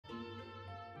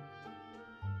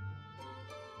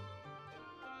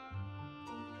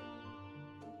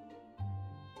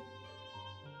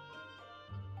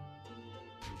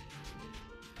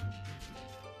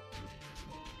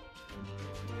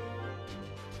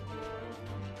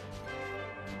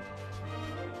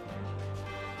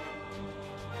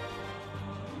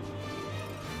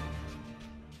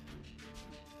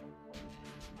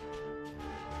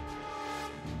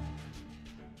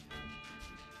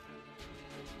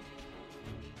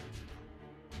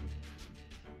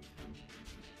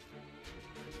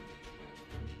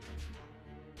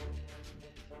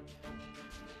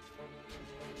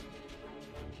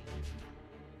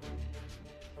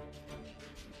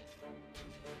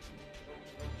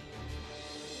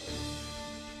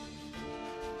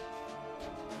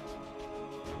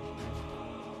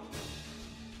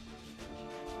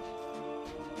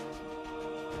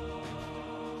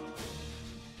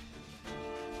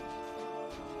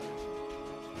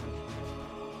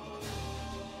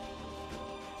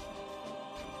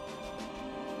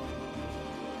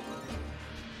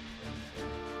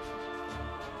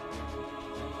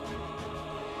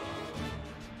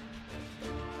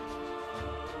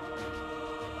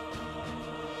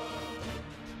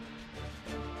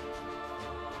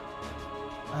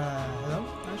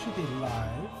should be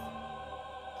live.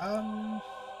 I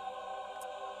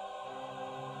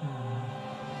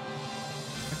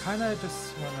kind of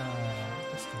just wanna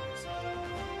just give me a second.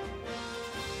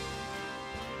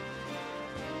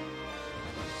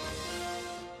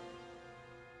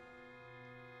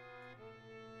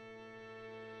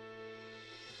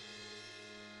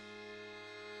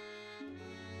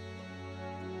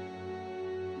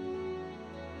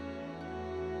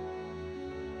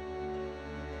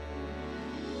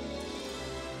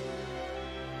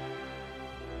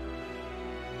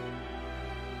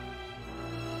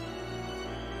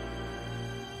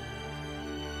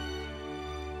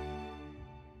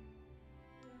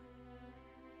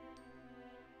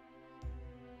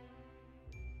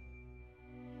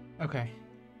 Okay.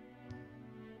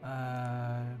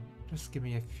 Just give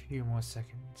me a few more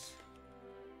seconds.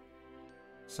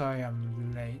 Sorry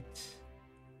I'm late.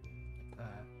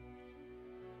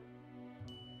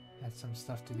 Had some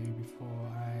stuff to do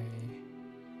before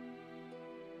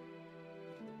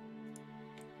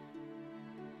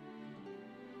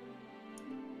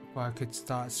I could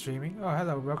start streaming. Oh,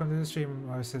 hello, welcome to the stream,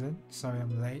 resident. Sorry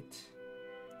I'm late.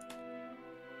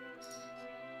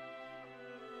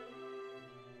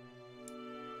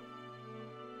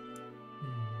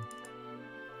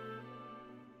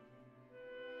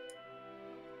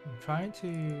 I'm trying to...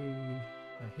 here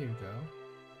we go.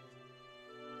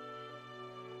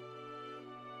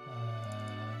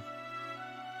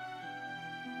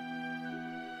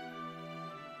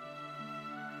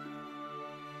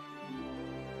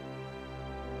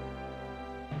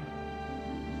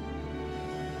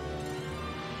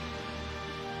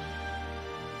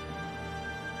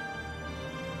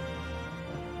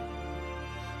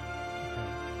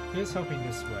 Here's hoping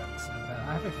this works.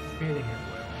 I have a feeling it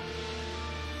will.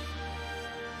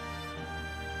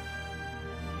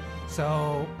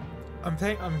 So I'm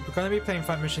gonna be playing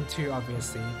Fun Mission 2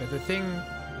 obviously, but the thing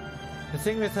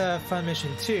with Fun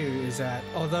Mission 2 is that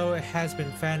although it has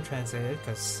been fan translated,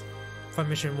 because Fun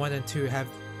Mission 1 and 2 have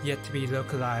yet to be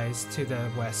localized to the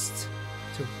West,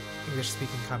 to English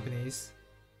speaking companies,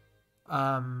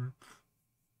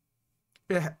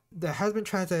 that has been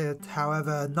translated.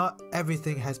 However, not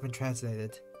everything has been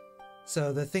translated.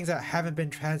 So the things that haven't been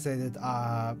translated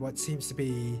are what seems to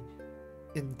be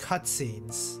in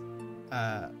cutscenes,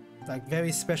 like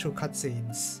very special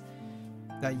cutscenes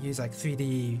that use like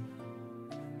 3D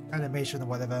animation or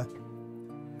whatever.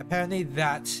 Apparently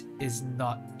that is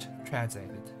not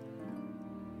translated.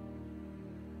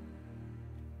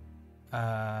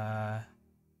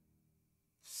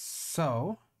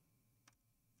 So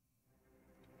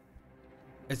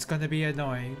it's gonna be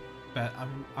annoying, but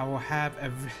I will have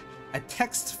a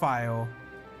text file.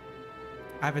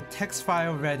 I have a text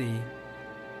file ready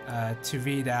to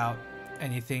read out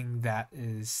anything that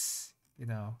is, you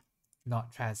know,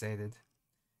 not translated.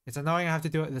 It's annoying I have to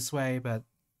do it this way, but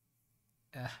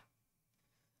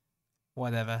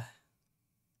whatever.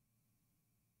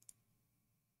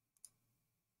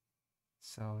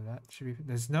 So that should be...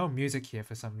 There's no music here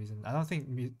for some reason. I don't think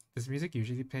does music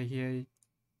usually play here?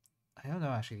 I don't know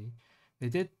actually. They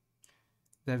did...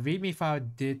 The README file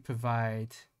did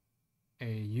provide a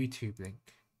YouTube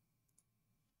link.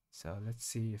 So let's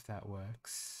see if that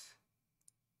works.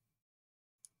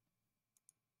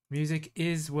 Music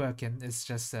is working, it's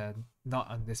just not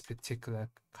on this particular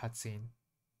cutscene.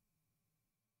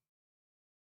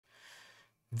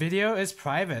 Video is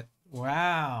private.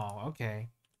 Wow, okay.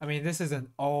 I mean, this is an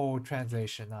old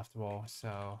translation after all,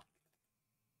 so...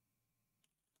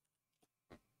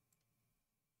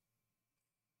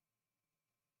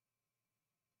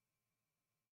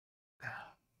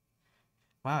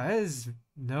 Wow, there's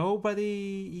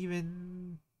nobody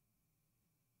even...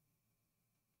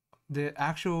 The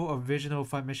actual original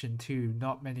Fun Mission 2,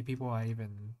 not many people are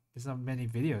even... There's not many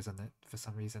videos on it for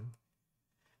some reason.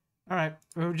 Alright,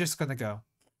 we're just gonna go.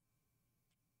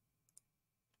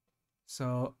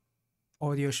 So,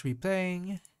 audio should be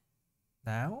playing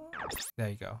now. There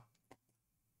you go.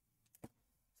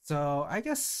 So, I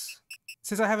guess,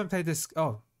 since I haven't played this...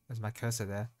 Oh, there's my cursor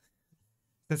there.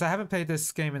 Since I haven't played this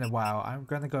game in a while, I'm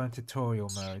gonna go in tutorial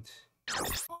mode.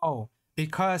 Oh,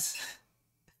 because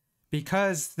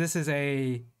this is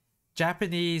a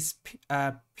Japanese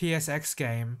PSX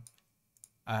game,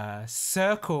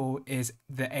 circle is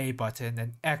the A button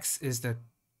and X is the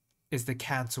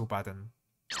cancel button.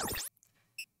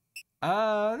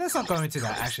 Let's not go into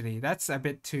that actually. That's a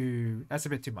bit too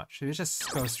much. Let's just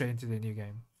go straight into the new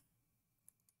game.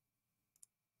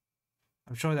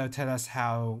 I'm sure they'll tell us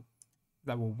how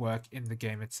that will work in the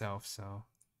game itself. So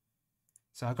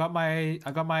I got my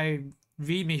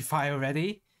README file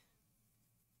ready.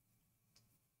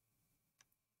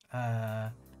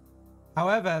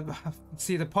 However,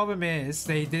 see, the problem is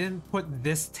they didn't put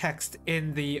this text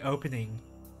in the opening.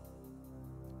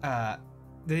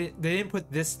 They didn't put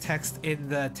this text in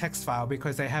the text file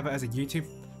because they have it as a YouTube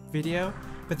video,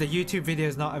 but the YouTube video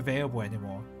is not available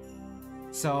anymore.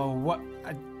 So what?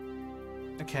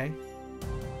 Okay.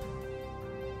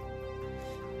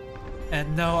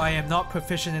 And no, I am not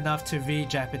proficient enough to read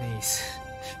Japanese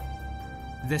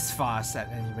this fast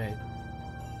at any rate.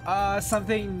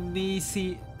 Something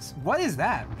Nisi. What is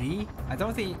that? V? I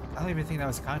don't even think that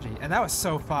was kanji, and that was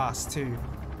so fast too.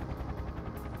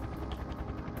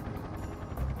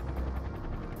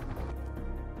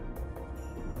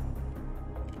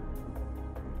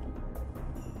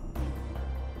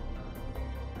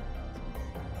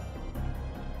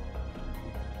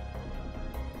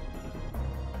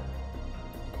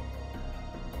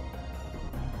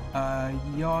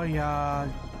 Yoya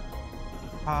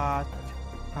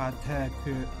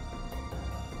Pateku.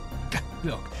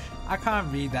 Look, I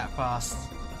can't read that fast.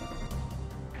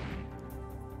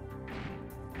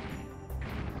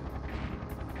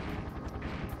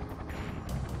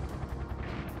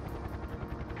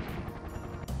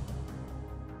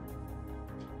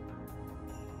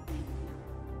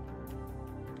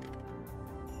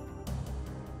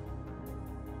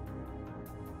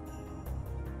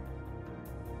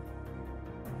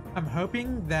 I'm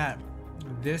hoping that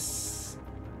this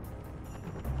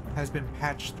has been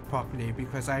patched properly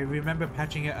because I remember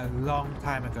patching it a long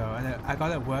time ago and I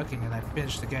got it working and I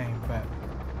finished the game, but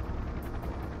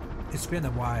it's been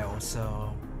a while.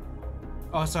 So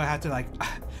also I had to like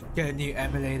get a new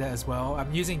emulator as well.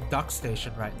 I'm using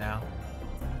DuckStation right now,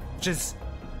 which is,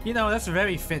 you know, that's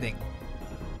very fitting.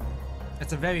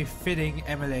 It's a very fitting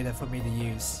emulator for me to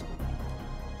use.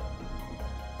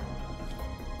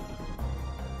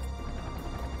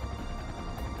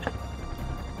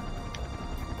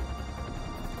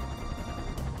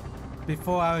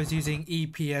 Before I was using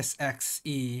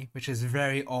EPSXE, which is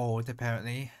very old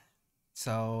apparently,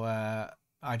 so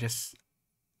I just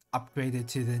upgraded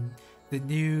to the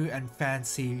new and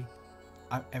fancy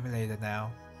emulator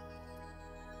now.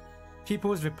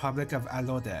 People's Republic of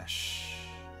Alodesh.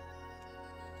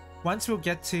 Once we'll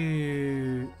get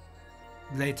to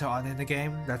later on in the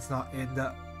game, that's not in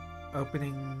the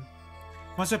opening.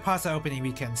 Once we're past the opening,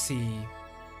 we can see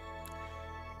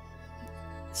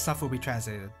stuff will be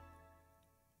translated.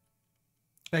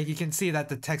 Like, you can see that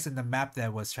the text in the map there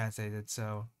was translated,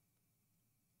 so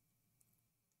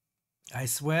I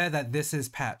swear that this is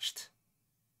patched,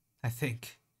 I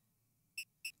think.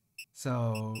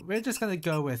 So we're just gonna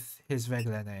go with his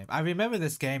regular name. I remember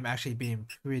this game actually being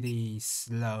pretty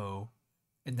slow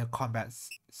in the combat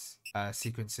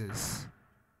sequences.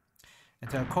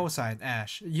 And a call sign,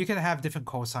 Ash. You can have different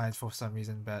call signs for some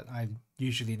reason, but I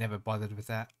usually never bothered with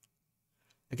that.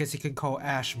 I guess you can call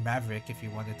Ash Maverick if you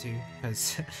wanted to,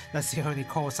 because that's the only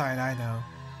call sign I know.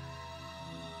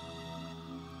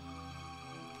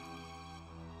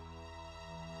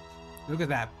 Look at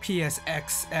that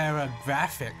PSX era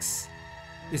graphics.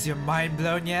 Is your mind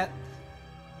blown yet?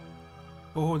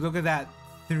 Oh, look at that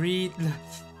look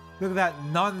at that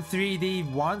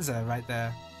non-3D Wanza right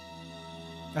there.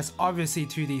 That's obviously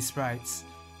 2D sprites.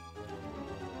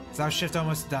 Is our shift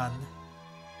almost done?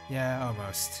 Yeah,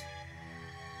 almost.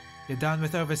 You're done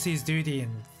with overseas duty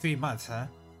in 3 months, huh?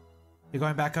 You're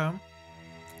going back home?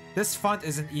 This font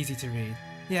isn't easy to read.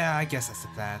 Yeah, I guess that's the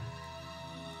plan.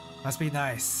 Must be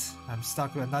nice. I'm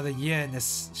stuck with another year in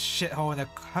this shithole in the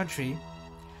country.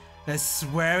 There's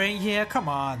swearing here? Come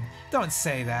on. Don't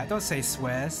say that. Don't say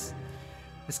swears.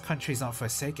 This country's not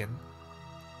forsaken.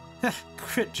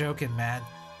 Quit joking, man.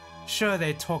 Sure,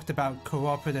 they talked about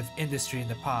cooperative industry in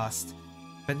the past,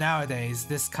 but nowadays,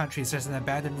 this country's just an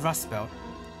abandoned rust belt.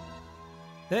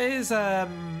 There is, I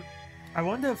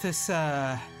wonder if this,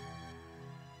 there's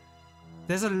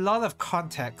a lot of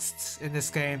context in this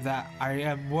game that I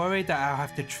am worried that I'll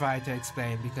have to try to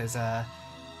explain because, I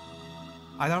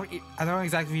don't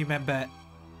exactly remember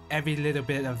every little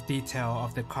bit of detail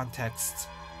of the context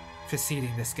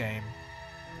preceding this game.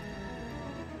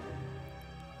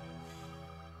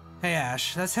 Hey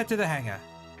Ash, let's head to the hangar.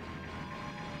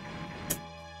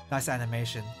 Nice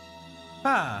animation.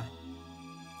 Huh.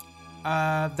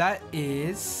 That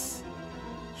is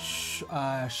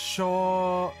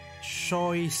Shoisu.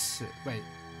 Wait,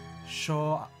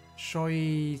 Shoisu?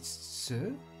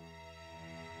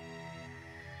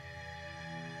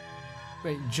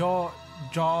 Wait, Joyce?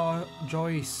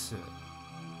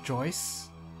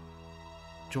 Joyce?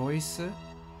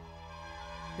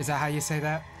 Is that how you say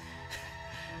that?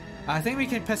 I think we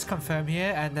can press confirm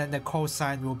here, and then the call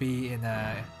sign will be in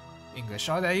English.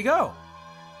 Oh, there you go.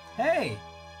 Hey!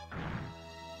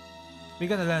 We're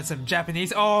gonna learn some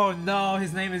Japanese. Oh no,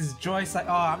 his name is Joyce. Like,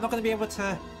 oh, I'm not gonna be able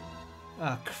to.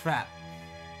 Oh crap.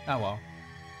 Oh well.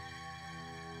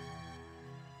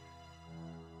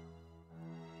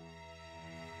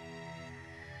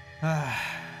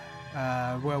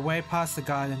 We're way past the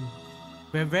garden.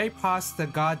 We're way past the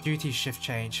guard duty shift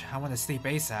change. I want to sleep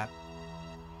ASAP.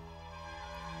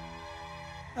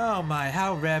 Oh my,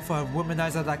 how rare for a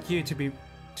womanizer like you to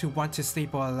want to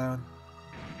sleep all alone.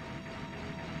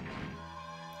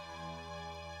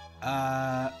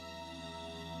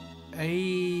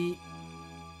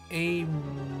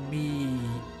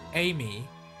 Amy.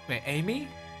 Wait, Amy?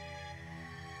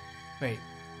 Wait,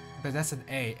 but that's an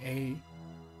A.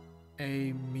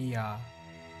 Emilia?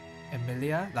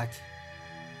 Like,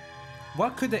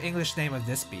 what could the English name of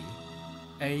this be?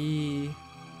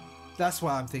 That's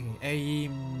what I'm thinking.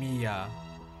 Amia.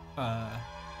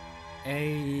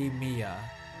 Amia.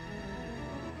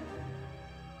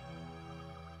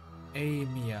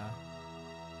 Amia.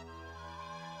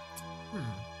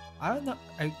 I don't know.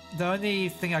 The only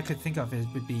thing I could think of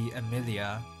would be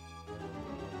Amelia.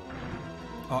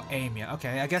 Or Amia.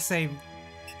 Okay, I guess they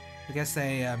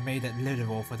made it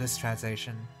literal for this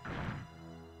translation.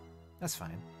 That's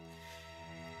fine.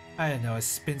 I didn't know a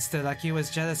spinster like you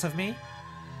was jealous of me.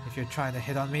 If you're trying to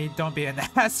hit on me, don't be an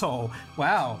asshole.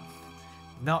 Wow.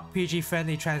 Not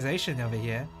PG-friendly translation over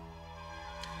here.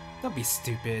 Don't be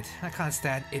stupid. I can't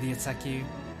stand idiots like you.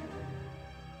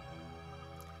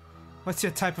 What's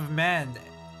your type of man,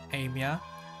 Amia?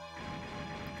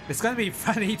 It's gonna be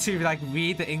funny to like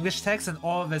read the English text and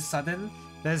all of a sudden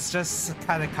there's just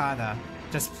katakana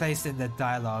just placed in the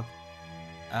dialogue.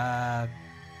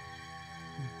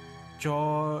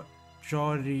 Jory.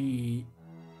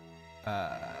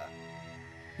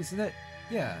 Isn't it?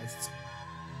 Yeah. It's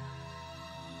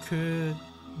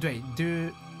wait,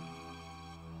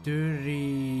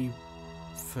 Durifer.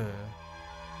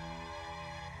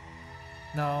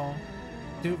 No.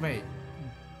 Wait.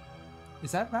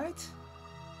 Is that right?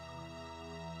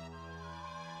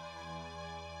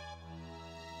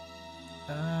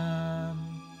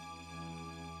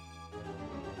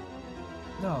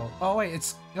 No. Oh wait,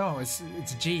 it's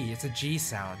G. It's a G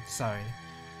sound. Sorry.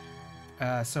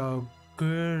 So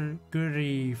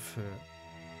Griff.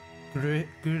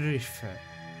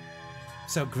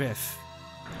 So Griff.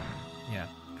 Yeah,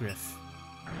 Griff.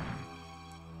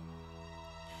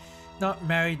 Not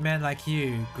married men like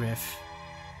you, Griff.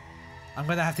 I'm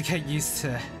gonna have to get used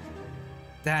to.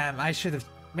 Damn,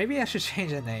 maybe I should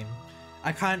change the name.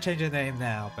 I can't change the name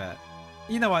now, but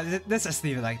you know what? Let's just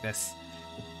leave it like this.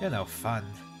 You're no fun.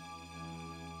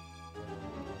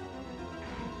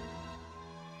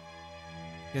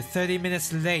 You're 30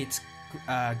 minutes late,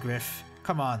 Griff.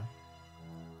 Come on.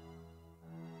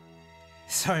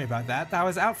 Sorry about that. I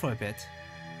was out for a bit.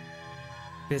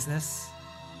 Business?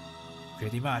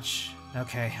 Pretty much.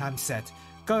 Okay, I'm set.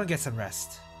 Go and get some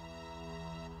rest.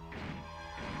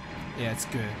 Yeah, it's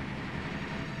good.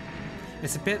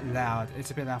 It's a bit loud.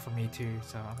 It's a bit loud for me too,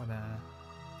 so I'm gonna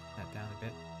turn that down a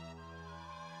bit.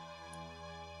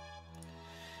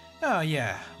 Oh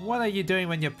yeah, what are you doing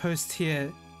when your post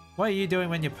here? What are you doing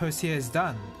when your post here is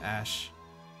done, Ash?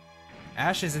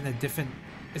 Ash is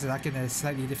like in a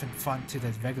slightly different font to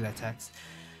the regular text.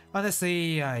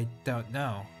 Honestly, I don't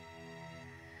know.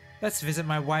 Let's visit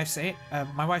my wife's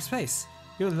place.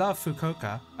 You'll love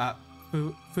Fukuoka.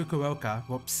 Fukuoka.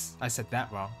 Whoops, I said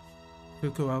that wrong.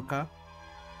 Fukuoka.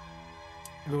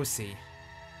 We'll see.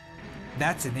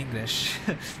 That's in English.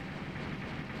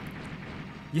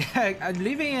 Yeah,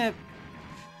 leaving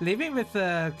with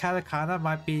the katakana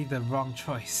might be the wrong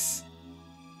choice.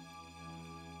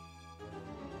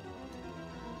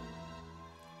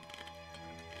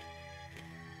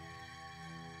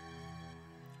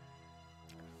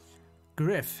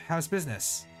 Griff, how's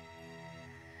business?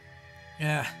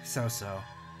 Yeah, so.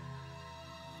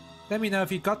 Let me know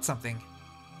if you got something.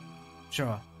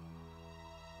 Sure.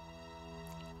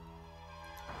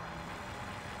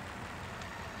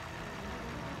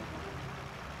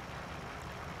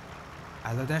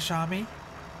 Aladesh army?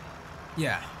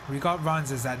 Yeah, we got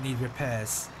Ronzas that need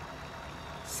repairs.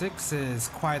 6 is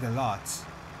quite a lot.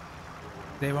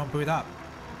 They won't boot up.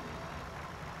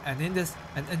 And in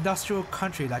an industrial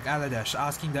country like Aladesh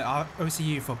asking the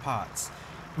OCU for parts.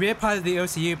 We're part of the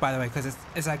OCU, by the way, because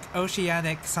it's like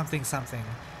Oceanic something something.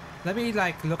 Let me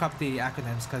like look up the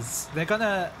acronyms, because they're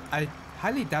gonna... I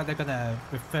highly doubt they're gonna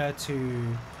refer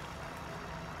to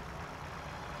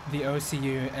the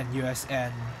OCU and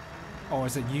USN, or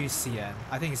is it UCN?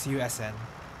 I think it's USN,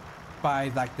 by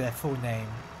like their full name,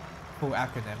 full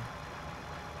acronym.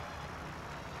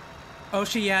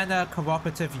 Oceania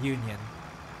Cooperative Union.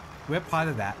 We're part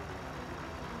of that.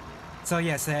 So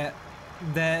yes,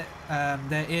 there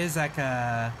is like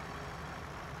a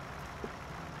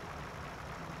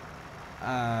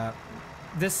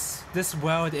this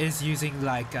world is using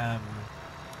like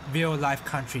real life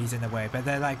countries in a way, but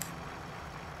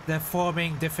they're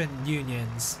forming different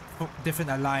unions, different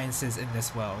alliances in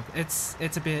this world. It's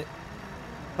a bit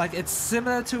like it's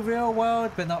similar to real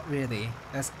world, but not really.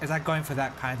 It's like going for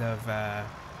that kind of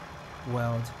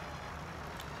world.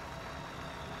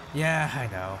 Yeah, I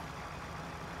know.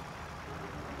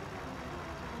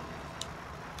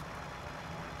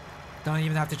 Don't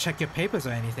even have to check your papers or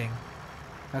anything.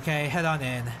 Okay, head on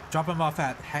in. Drop them off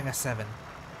at Hangar 7.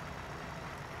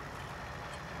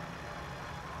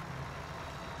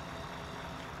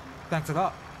 Thanks a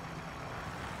lot.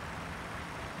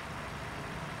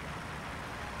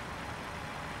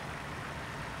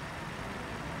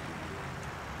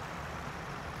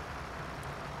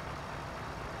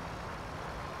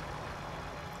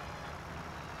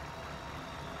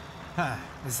 Huh,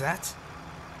 is that?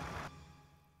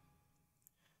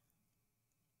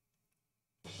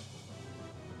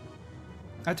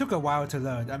 It took a while to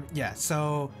load. Yeah,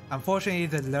 so unfortunately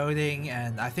the loading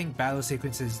and I think battle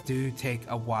sequences do take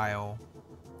a while,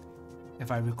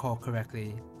 if I recall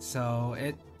correctly. So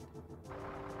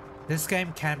this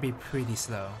game can be pretty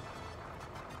slow.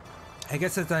 I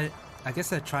guess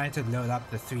they're trying to load up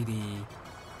the 3D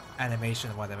animation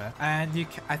or whatever, and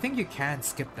I think you can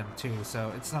skip them too.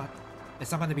 So it's not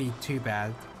going to be too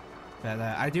bad. But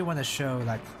I do want to show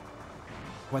like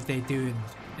what they do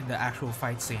in the actual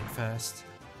fight scene first.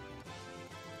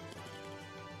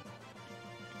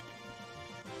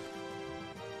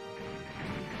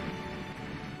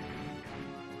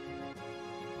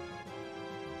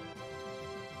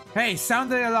 Hey, sound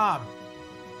the alarm!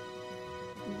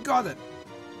 Got it!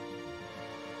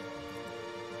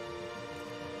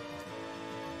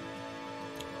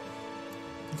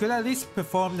 You could at least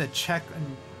perform the check,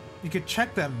 and you could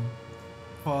check them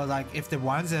for like if the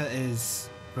Wanzer is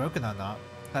broken or not.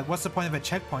 Like, what's the point of a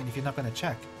checkpoint if you're not gonna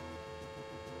check?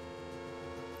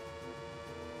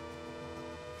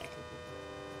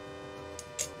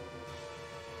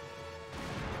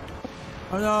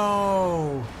 Oh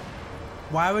no!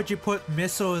 Why would you put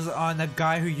missiles on a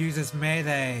guy who uses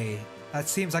melee? That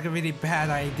seems like a really bad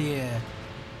idea.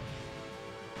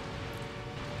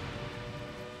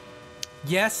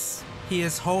 Yes, he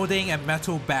is holding a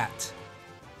metal bat.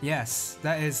 Yes,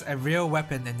 that is a real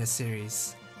weapon in this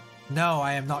series. No,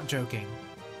 I am not joking.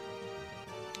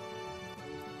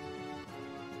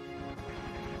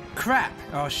 Crap!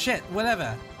 Oh shit,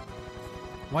 whatever.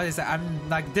 What is that? I'm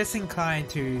like disinclined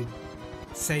to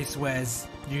say swears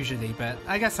usually, but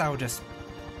I guess I'll just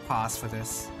pass for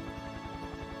this.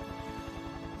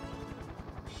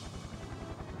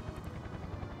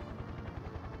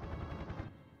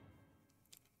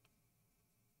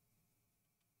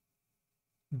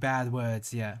 Bad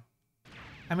words, yeah.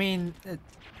 I mean,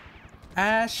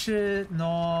 Ash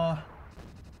no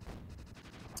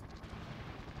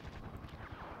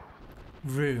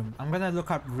room. I'm gonna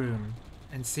look up room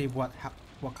and see what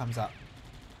comes up.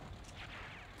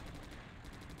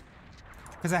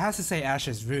 Because it has to say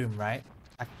Ash's room, right?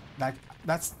 Like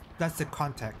that's the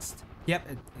context. Yep,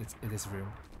 it is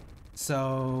room.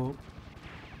 So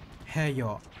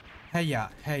heya.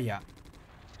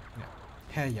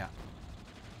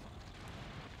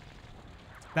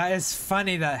 That is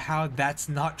funny that how that's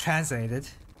not translated.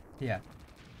 Yeah.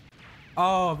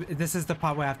 Oh, this is the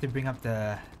part where I have to bring up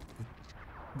the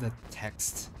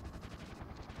text.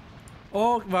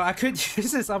 Oh, well, I could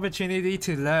use this opportunity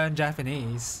to learn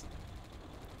Japanese.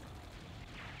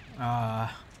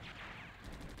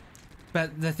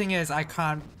 But the thing is, I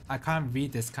can't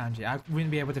read this kanji. I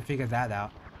wouldn't be able to figure that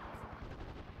out.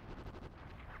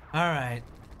 Alright.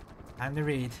 Time to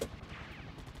read.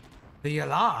 The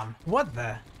alarm? What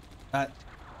the?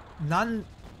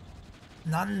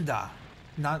 Nanda.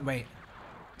 Wait.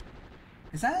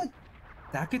 Is that a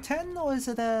Dakuten or is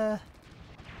it a...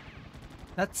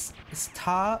 It's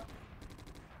Ta...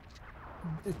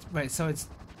 Wait, so it's...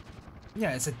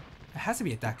 Yeah, it has to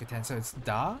be a Dakuten, so it's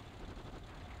Da?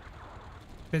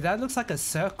 But that looks like a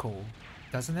circle,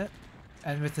 doesn't it?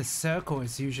 And with a circle,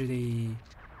 it's usually...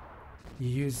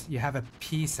 You have a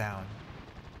P sound.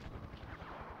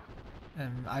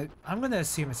 I'm gonna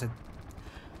assume it's a...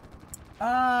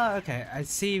 okay, I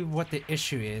see what the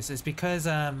issue is. It's because,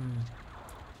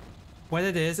 what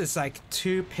it is, it's like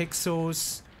 2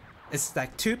 pixels... It's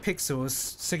like 2 pixels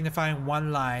signifying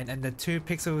one line, and the 2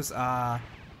 pixels are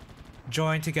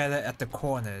joined together at the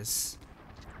corners.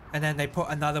 and then they put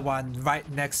another one right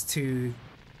next to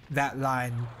that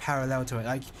line parallel to it.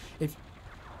 Like, if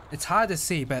it's hard to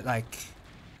see, but like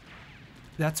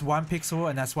that's 1 pixel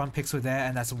and that's 1 pixel there,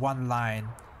 and that's one line,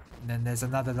 and then there's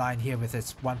another line here with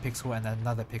its 1 pixel and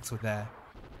another pixel there.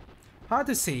 Hard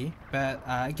to see, but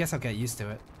I guess I'll get used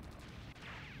to it.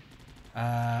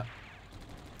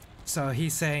 So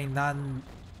he's saying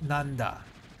Nanda.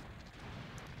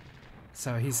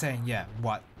 So he's saying, yeah,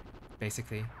 what,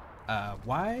 basically.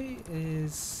 Why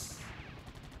is...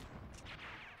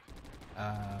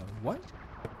 what?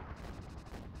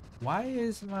 Why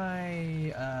is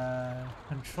my,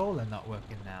 controller not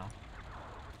working now?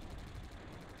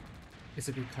 Is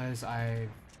it because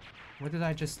what did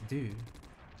I just do?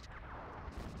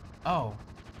 Oh,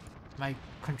 my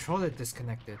controller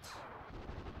disconnected.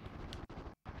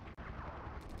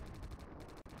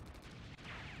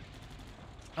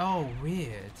 Oh,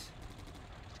 weird.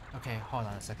 Okay, hold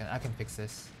on a second. I can fix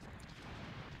this.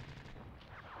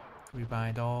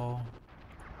 Rebind all.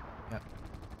 Yep.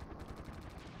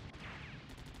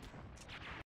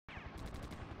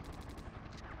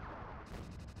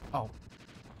 Oh.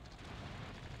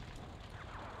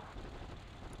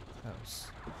 Close.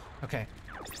 Okay.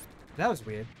 That was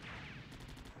weird.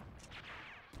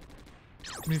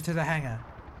 Move to the hangar.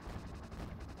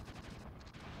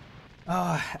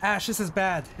 Oh, Ash, this is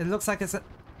bad. It looks like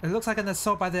an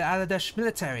assault by the Aladesh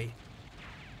military.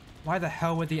 Why the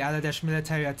hell would the Aladesh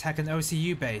military attack an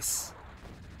OCU base?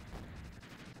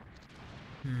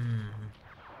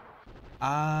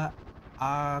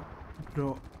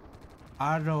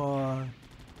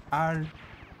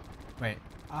 Wait,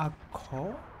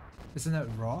 Arco? Isn't it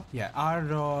raw? Yeah,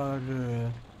 Aror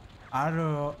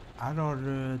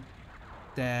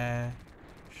de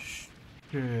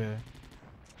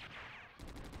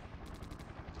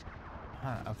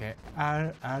okay.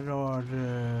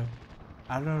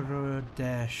 Aror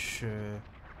dash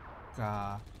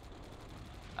ga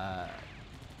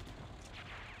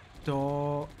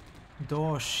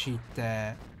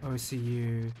doshite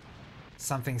OCU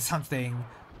something something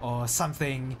or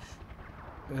something.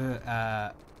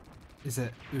 Is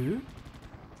it U?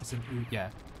 It's an U,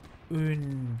 yeah.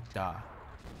 Unda.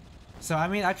 So I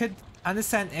mean, I could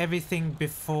understand everything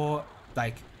before,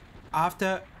 like,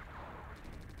 after.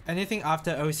 Anything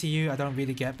after OCU I don't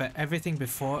really get, but everything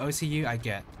before OCU I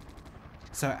get.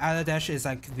 So Aladesh is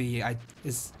like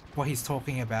is what he's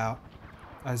talking about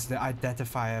as the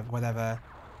identifier, whatever.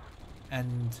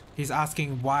 And he's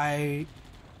asking why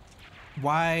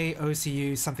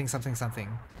OCU something something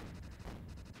something.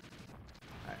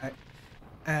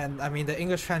 And I mean the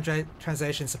English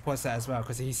translation supports that as well,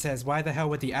 because he says, why the hell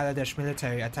would the Aladesh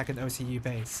military attack an OCU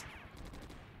base?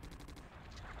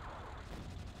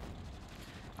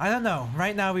 I don't know.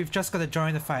 Right now we've just got to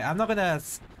join the fight. I'm not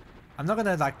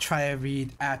gonna like try to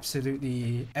read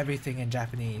absolutely everything in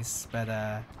Japanese, but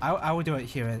I will do it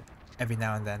here every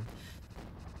now and then.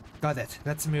 Got it.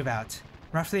 Let's move out.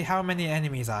 Roughly how many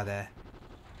enemies are there?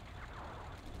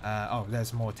 Oh,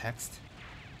 there's more text.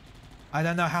 I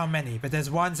don't know how many, but there's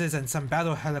onesies and some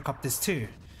battle helicopters too.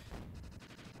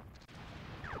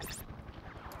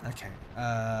 Okay,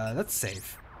 let's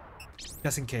save.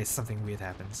 Just in case something weird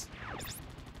happens.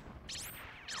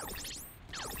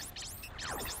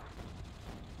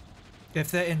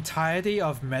 If the entirety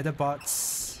of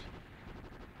Medabots...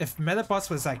 If Medabots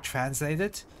was like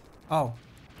translated... Oh,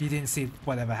 you didn't see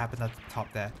whatever happened at the top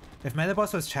there. If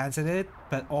Medabots was translated,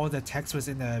 but all the text was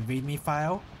in a readme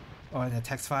file, or in a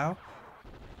text file,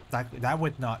 like that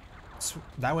would not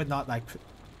like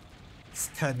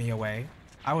turn me away.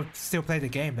 I would still play the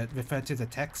game, but refer to the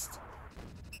text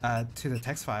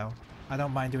file. I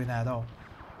don't mind doing that at all.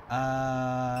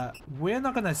 We're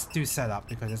not gonna do setup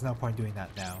because there's no point doing that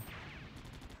now.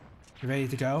 You ready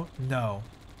to go? No.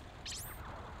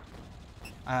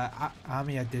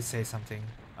 Amiya did say something.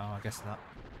 Oh, I guess not.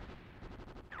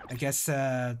 I guess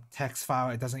text file,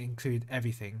 it doesn't include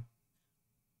everything.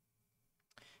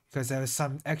 Because there was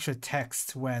some extra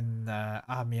text when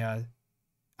Amiya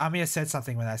said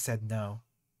something when I said no.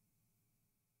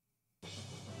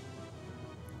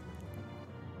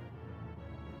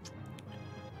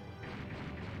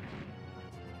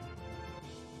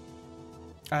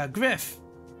 Griff!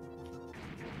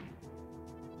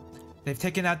 They've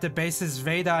taken out the base's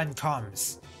radar and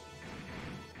comms.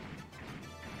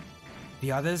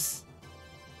 The others?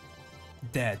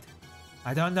 Dead.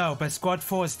 I don't know, but Squad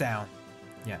 4's down.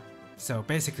 Yeah, so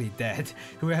basically dead,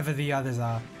 whoever the others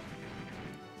are.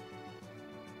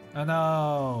 Oh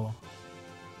no!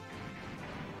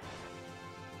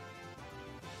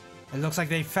 It looks like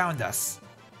they found us.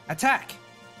 Attack!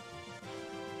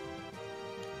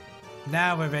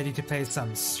 Now we're ready to play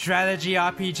some strategy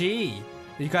RPG.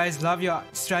 You guys love your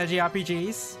strategy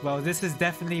RPGs? Well, this is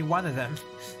definitely one of them.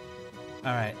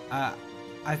 All right. I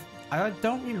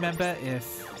don't remember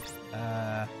if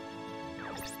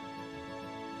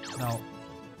no.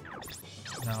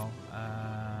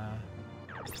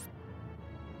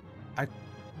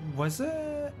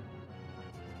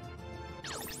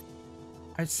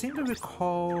 I seem to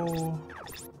recall.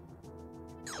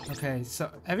 Okay, so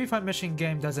every Fun Mission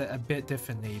game does it a bit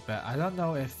differently, but I don't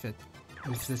know if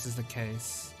this is the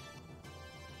case.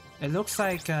 It looks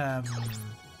like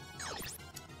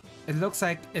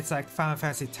it's like Final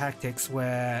Fantasy Tactics,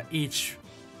 where each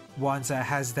one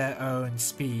has their own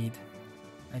speed,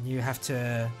 and you have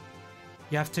to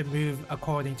move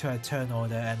according to a turn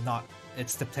order, and not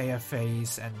it's the player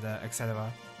phase and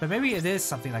etc. But maybe it is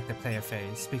something like the player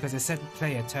phase, because it said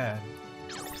player turn.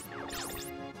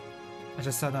 I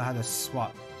just don't know how to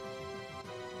swap.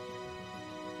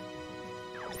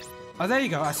 Oh, there you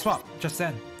go. I swapped just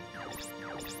then.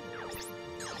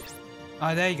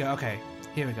 Oh, there you go. Okay,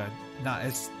 here we go. No,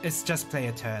 it's just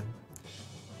player turn.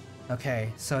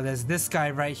 Okay, so there's this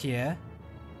guy right here,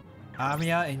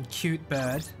 Amiya in Cute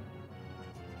Bird.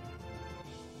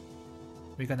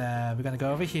 We're gonna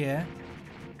go over here,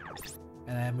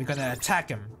 and then we're gonna attack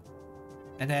him.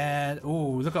 And then,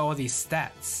 ooh, look at all these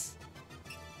stats.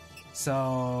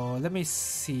 So let me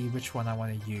see which one I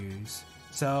want to use.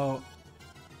 So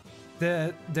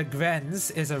the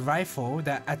Grenz is a rifle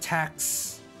that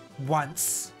attacks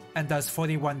once and does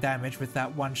 41 damage with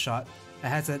that one shot. It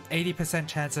has an 80%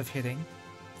 chance of hitting.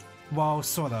 Well,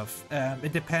 sort of.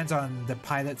 It depends on the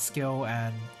pilot skill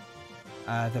and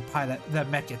the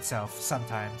mech itself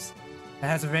sometimes. It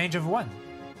has a range of 1.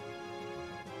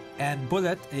 And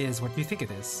bullet is what you think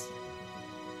it is.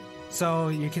 So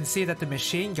you can see that the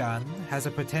machine gun has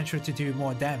a potential to do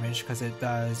more damage because it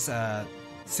does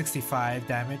 65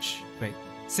 damage. Wait,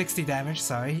 60 damage,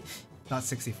 sorry. Not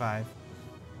 65.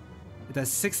 It does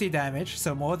 60 damage,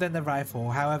 so more than the rifle.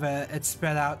 However, it's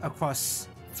spread out across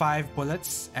 5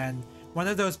 bullets, and one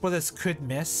of those bullets could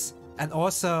miss. And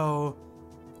also,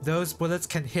 those bullets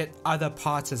can hit other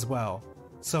parts as well.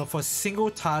 So for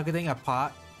single targeting a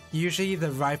part, usually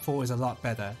the rifle is a lot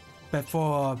better. But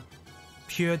for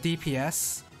pure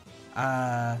DPS,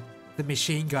 the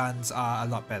machine guns are a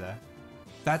lot better.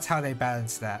 That's how they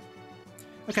balance that.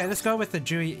 Okay, let's go with the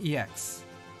Dewey EX.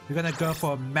 We're gonna go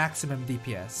for maximum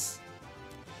DPS.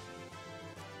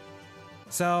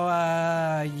 So,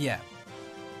 yeah.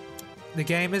 The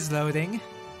game is loading.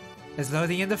 It's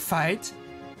loading in the fight.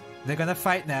 They're gonna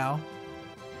fight now.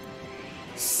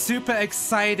 Super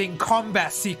exciting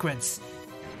combat sequence.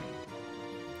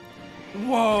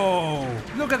 Whoa!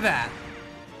 Look at that!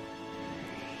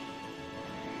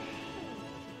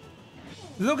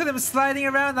 Look at him sliding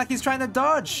around like he's trying to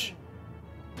dodge!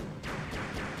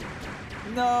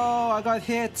 No, I got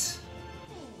hit.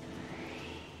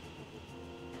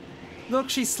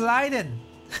 Look, she's sliding!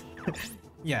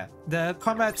 Yeah, the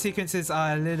combat sequences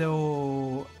are a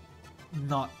little...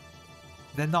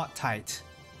 They're not tight.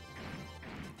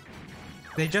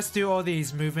 They just do all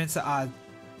these movements that are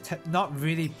not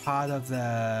really part of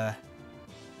the...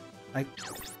 Like,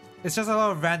 it's just a lot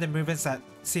of random movements that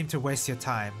seem to waste your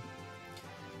time.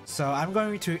 So I'm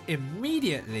going to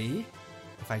immediately,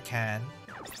 if I can,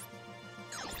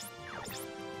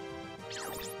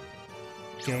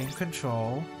 gain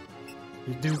control.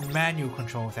 You do manual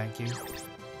control, thank you.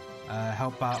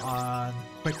 Help out on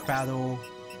quick battle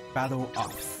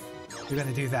off. We're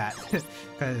gonna do that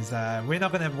because we're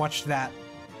not gonna watch that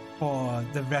for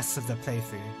the rest of the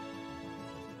playthrough.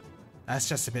 That's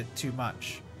just a bit too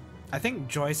much. I think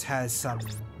Joyce has some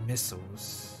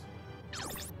missiles.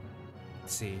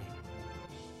 Let's see.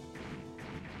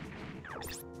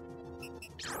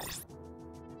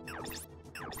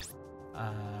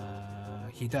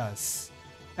 He does.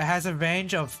 It has a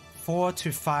range of 4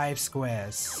 to 5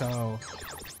 squares, so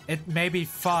it may be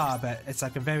far, but it's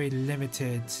like a very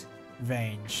limited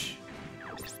range.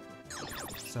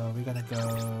 So we're gonna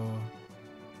go...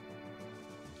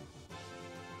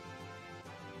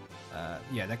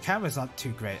 yeah, the camera's not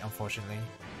too great, unfortunately.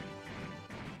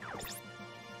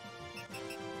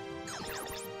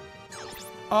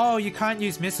 Oh, you can't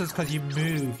use missiles because you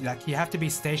move. Like, you have to be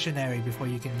stationary before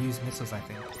you can use missiles, I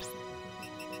think.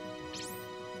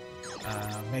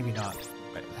 Maybe not.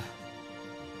 But...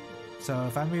 So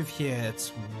if I move here,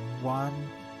 it's 1,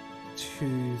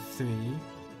 2, 3.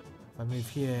 If I move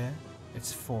here,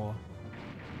 it's 4.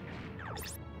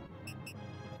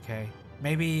 Okay.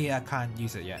 Maybe I can't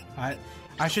use it yet.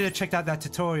 I should have checked out that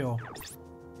tutorial.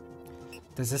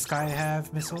 Does this guy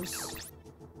have missiles?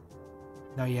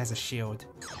 No, he has a shield.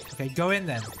 Okay, go in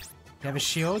then. You have a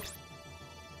shield?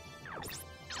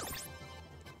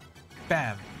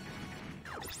 Bam.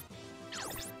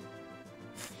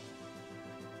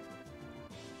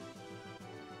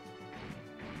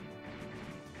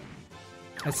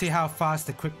 Let's see how fast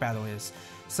the quick battle is.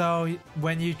 So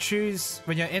when you're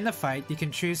in the fight, you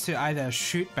can choose to either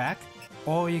shoot back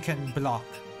or you can block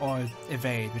or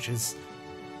evade, which is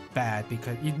bad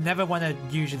because you never want to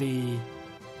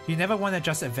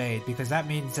just evade, because that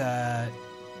means the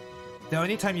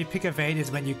only time you pick evade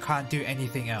is when you can't do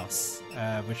anything else,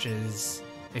 which is,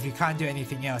 if you can't do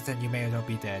anything else, then you may as well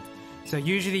be dead. So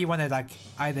usually you want to like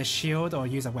either shield or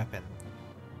use a weapon.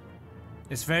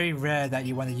 It's very rare that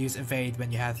you want to use evade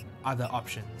when you have other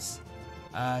options.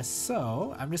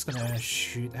 So I'm just gonna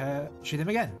shoot him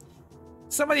again.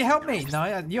 Somebody help me!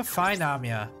 No, you're fine,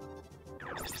 Amiya.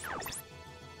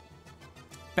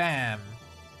 Bam.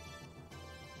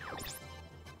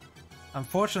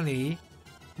 Unfortunately,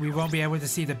 we won't be able to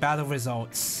see the battle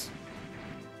results.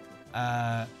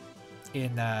 Yeah,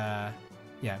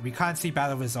 we can't see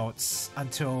battle results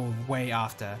until way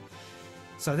after.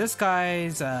 So this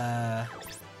guy's I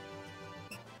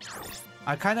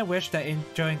kind of wish that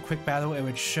during quick battle it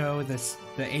would show the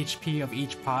HP of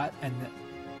each part and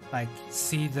like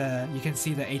you can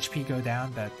see the HP go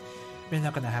down, but we're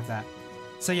not gonna have that.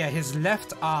 So yeah, his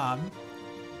left arm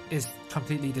is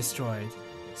completely destroyed.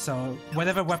 So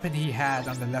whatever weapon he had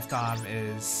on the left arm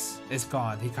is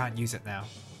gone. He can't use it now.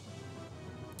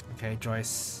 Okay,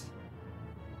 Joyce.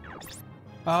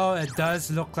 Oh, it does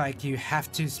look like you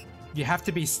have to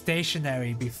be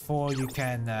stationary before you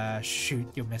can shoot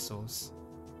your missiles.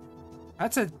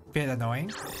 That's a bit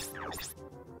annoying.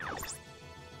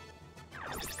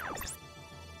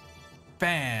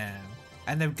 Bam!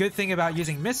 And the good thing about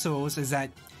using missiles is that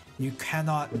you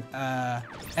cannot,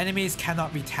 enemies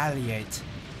cannot retaliate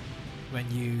when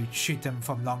you shoot them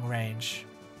from long range.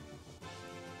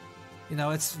 You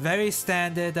know, it's very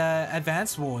standard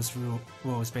Advance Wars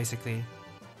rules basically.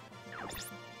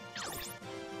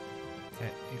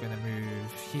 Okay, you're gonna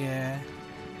move here.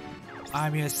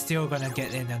 Amiya's still gonna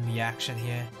get in on the action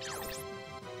here.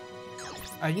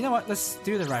 You know what? Let's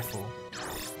do the rifle.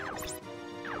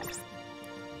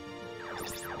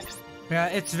 Yeah,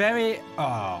 it's very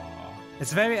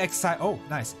exciting. Oh,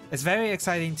 nice. It's very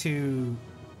exciting to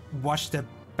watch the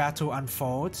battle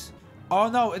unfold. Oh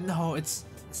no, it's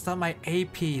not my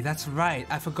AP. That's right.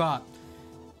 I forgot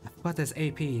there's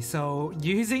AP. So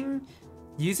using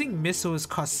missiles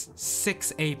costs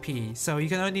 6 AP. So you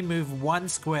can only move 1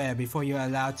 square before you're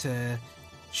allowed to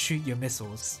shoot your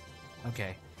missiles.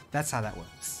 Okay, that's how that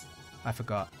works. I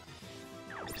forgot.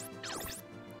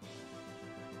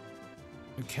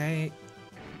 Okay.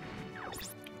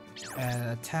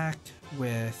 And attack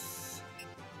with...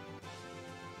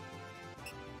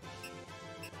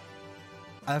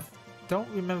 I don't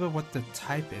remember what the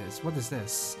type is. What is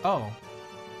this? Oh.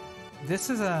 This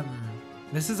is a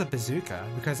bazooka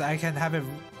because I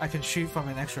can shoot from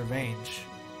an extra range.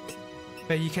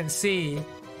 But you can see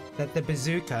that the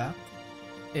bazooka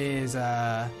is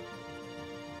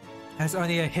has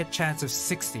only a hit chance of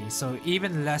 60, so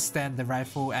even less than the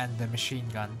rifle and the machine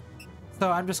gun. So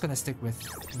I'm just gonna stick with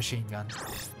machine gun.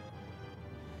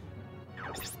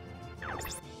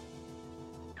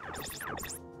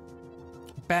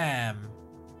 Bam!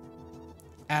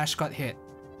 Ash got hit.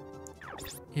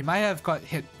 He might have got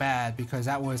hit bad because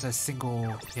that was a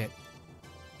single hit.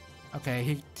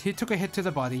 Okay, he took a hit to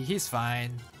the body. He's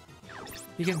fine.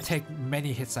 He can take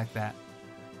many hits like that.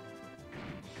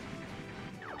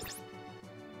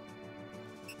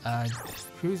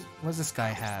 What's this guy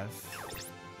have?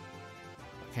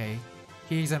 Okay,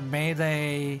 he's a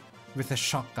melee with a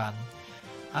shotgun.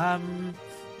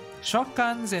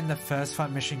 Shotguns in the first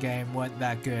Front Mission game weren't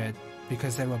that good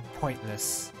because they were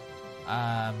pointless.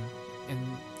 In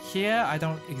here, I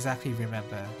don't exactly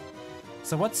remember.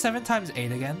 So what's 7 times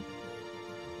 8 again?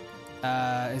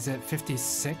 Is it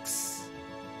 56?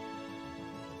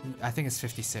 I think it's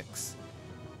 56.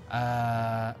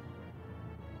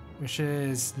 Which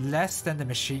is less than the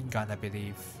machine gun, I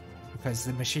believe. Because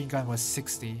the machine gun was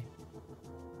 60.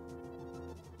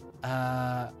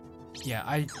 Yeah,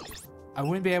 I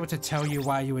wouldn't be able to tell you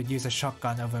why you would use a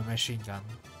shotgun over a machine gun.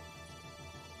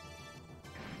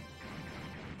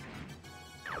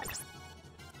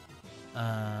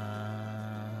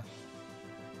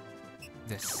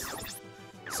 This.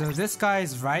 So this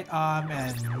guy's right arm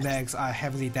and legs are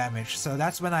heavily damaged, so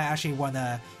that's when I actually want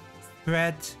to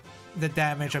spread the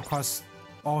damage across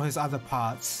all his other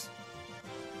parts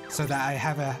so that I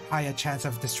have a higher chance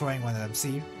of destroying one of them.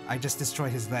 See? I just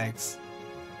destroyed his legs.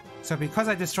 So because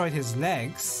I destroyed his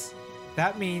legs,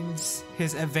 that means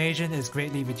his evasion is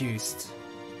greatly reduced.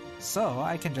 So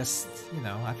I can just, you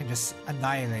know, I can just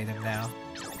annihilate him now.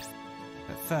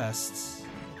 But first,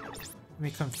 let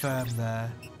me confirm the...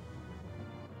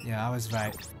 Yeah, I was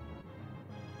right.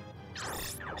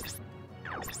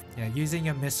 Yeah, using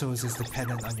your missiles is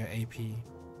dependent on your AP.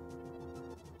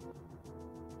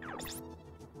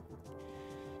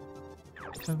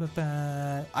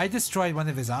 I destroyed one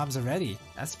of his arms already.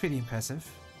 That's pretty impressive.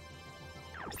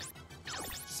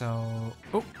 So...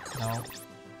 Oh, no.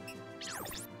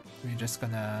 We're just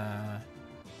gonna...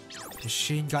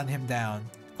 machine gun him down.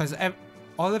 Because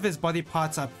all of his body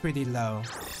parts are pretty low.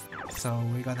 So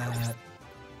we're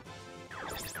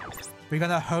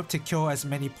gonna hope to kill as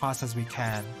many parts as we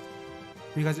can.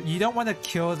 Because you don't want to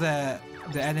kill the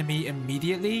enemy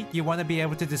immediately. You want to be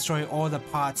able to destroy all the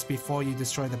parts before you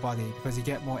destroy the body, because you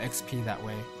get more XP that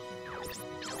way.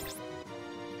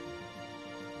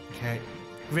 Okay.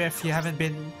 Riff, you haven't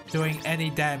been doing any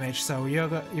damage, so you're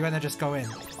gonna just go in.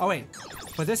 Oh wait,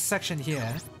 for this section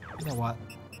here, you know what?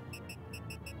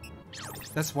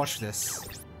 Let's watch this.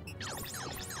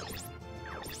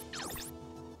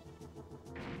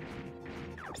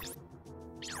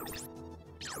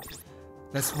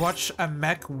 Let's watch a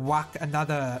mech whack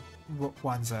another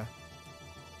Wanzer.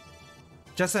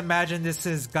 Just imagine this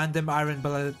is Gundam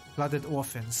Iron-Blooded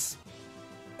Orphans.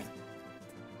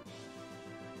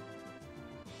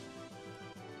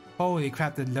 Holy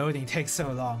crap, the loading takes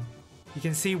so long. You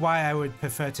can see why I would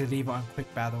prefer to leave on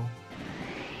quick battle.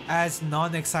 As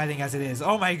non-exciting as it is.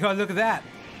 Oh my god, look at that!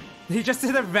 He just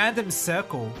did a random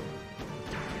circle.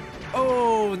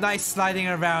 Oh, nice sliding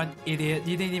around, idiot.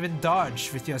 You didn't even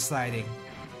dodge with your sliding.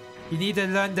 You need to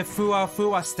learn the Fua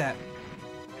Fua step.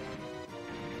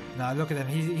 Now look at him.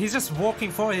 He's just walking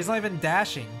forward. He's not even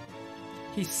dashing.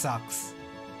 He sucks.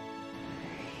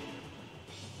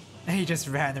 And he just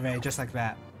ran away just like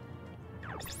that.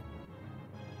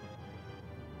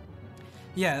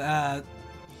 Yeah,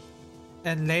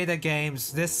 in later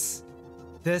games, these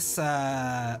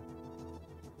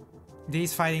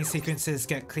fighting sequences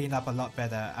get cleaned up a lot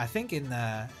better. I think in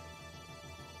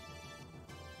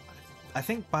I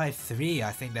think by 3,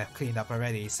 I think they've cleaned up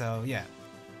already. So yeah,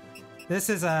 this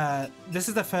is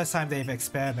the first time they've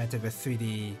experimented with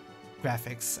 3D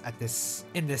graphics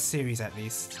in this series at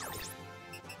least.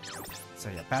 So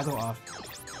yeah, battle off.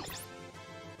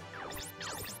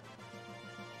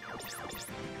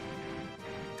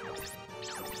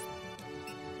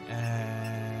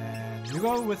 And we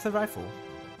go with the rifle.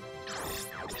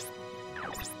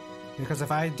 Because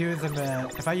if I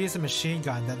use the machine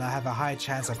gun, then I have a high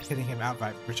chance of killing him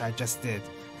outright, which I just did.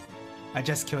 I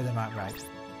just killed him outright.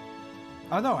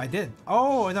 Oh no, I did.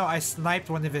 Oh no, I sniped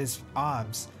one of his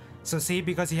arms. So see,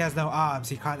 because he has no arms,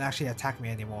 he can't actually attack me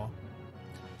anymore.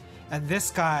 And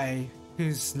this guy,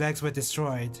 whose legs were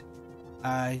destroyed,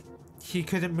 he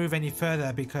couldn't move any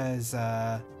further because,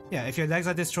 yeah, if your legs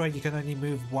are destroyed, you can only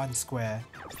move 1 square.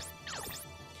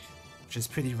 Which is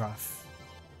pretty rough.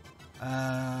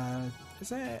 Is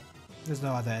there... There's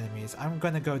no other enemies. I'm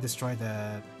gonna go destroy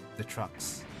the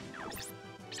trucks.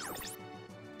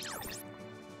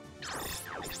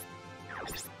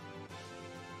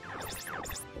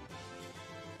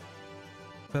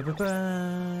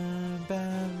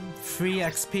 Free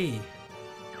XP.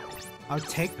 I'll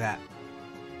take that.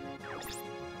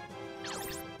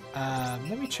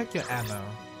 Let me check your ammo.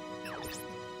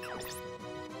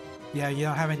 Yeah, you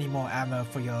don't have any more ammo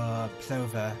for your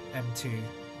Plover M2.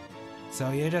 So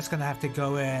you're just gonna have to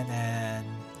go in and...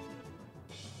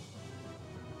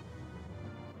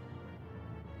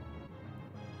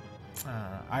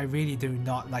 I really do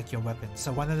not like your weapon.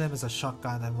 So one of them is a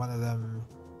shotgun and one of them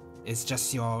is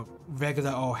just your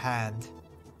regular old hand.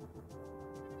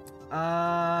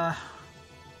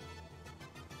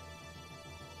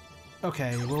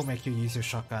 Okay, we'll make you use your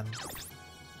shotgun.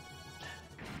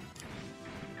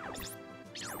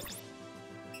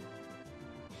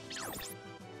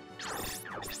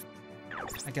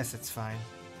 I guess it's fine.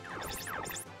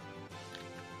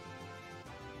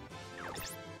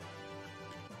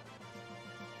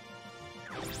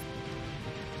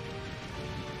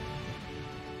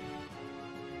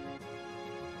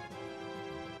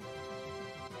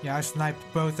 Yeah, I sniped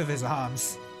both of his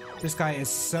arms. This guy is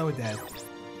so dead.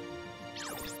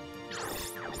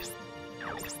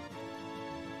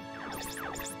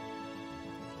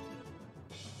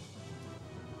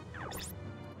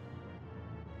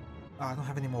 Oh, I don't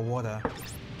have any more water.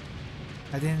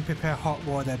 I didn't prepare hot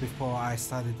water before I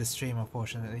started the stream,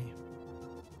 unfortunately.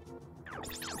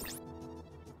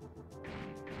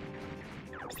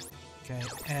 Okay,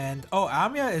 and oh,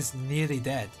 Amiya is nearly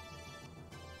dead.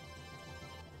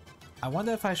 I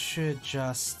wonder if I should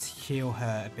just heal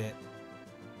her a bit.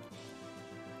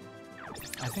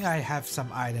 I think I have some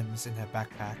items in her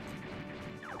backpack.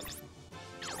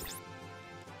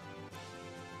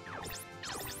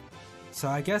 So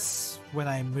I guess when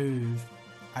I move,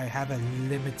 I have a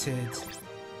limited...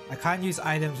 I can't use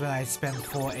items when I spend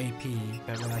 4 AP,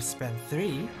 but when I spend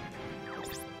 3,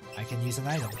 I can use an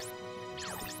item.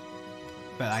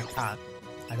 But I can't.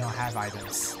 I don't have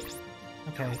items.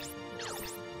 Okay.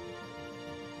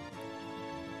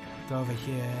 Go over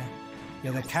here.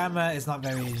 Yeah, the camera is not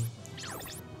very...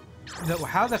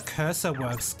 How the cursor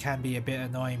works can be a bit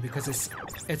annoying because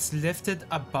it's lifted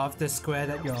above the square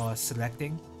that you're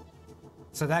selecting.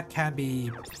 So that can be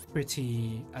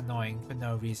pretty annoying for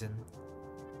no reason.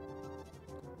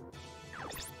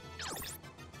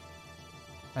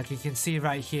 Like you can see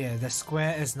right here, the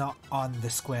square is not on the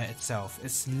square itself.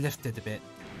 It's lifted a bit.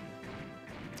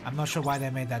 I'm not sure why they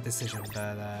made that decision,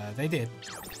 but they did.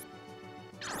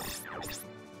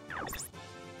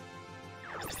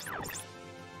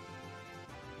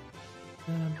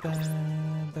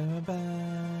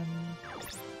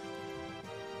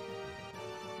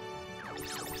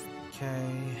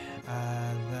 Okay,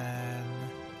 then...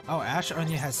 Oh, Ash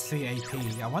only has 3 AP.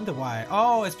 I wonder why.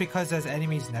 Oh, it's because there's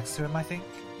enemies next to him, I think.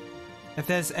 If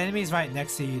there's enemies right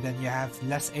next to you, then you have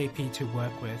less AP to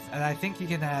work with. And I think you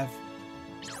can have...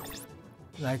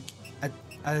 Like, at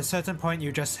a certain point,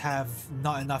 you just have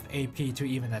not enough AP to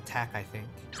even attack, I think.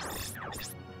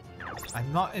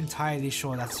 I'm not entirely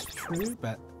sure that's true,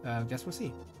 but I guess we'll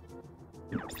see.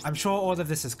 I'm sure all of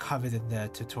this is covered in the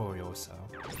tutorial, so...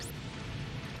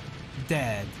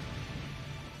 Dead.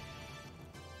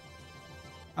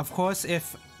 Of course,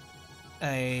 if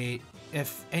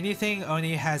anything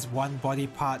only has one body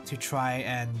part to try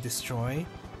and destroy,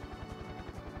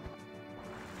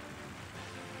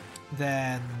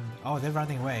 then... Oh, they're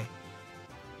running away.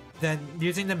 Then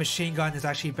using the machine gun is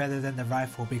actually better than the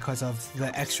rifle because of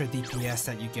the extra DPS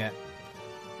that you get.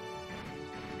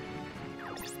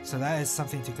 So that is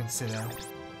something to consider.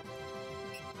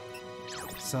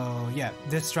 So yeah,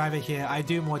 this driver here, I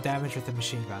do more damage with the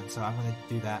machine gun, so I'm gonna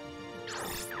do that.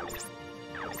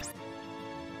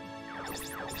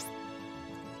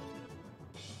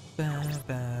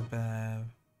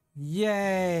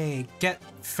 Yay! Get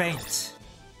faint!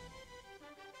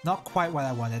 Not quite what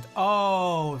I wanted.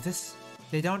 Oh, this...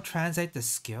 They don't translate the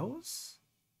skills?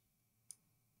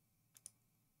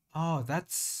 Oh,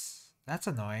 that's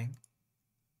annoying.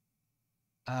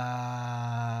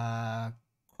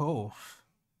 Cool.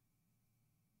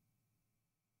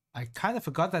 I kind of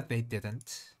forgot that they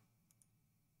didn't.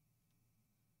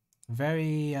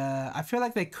 Very, I feel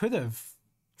like they could have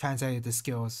translated the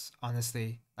skills,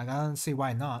 honestly. Like, I don't see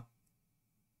why not.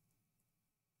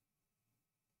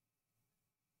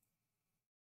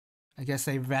 I guess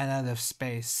they ran out of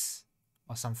space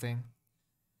or something.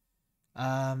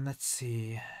 Let's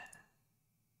see.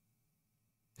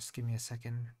 Just give me a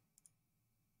second.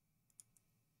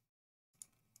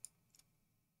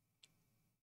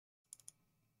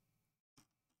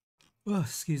 Oh,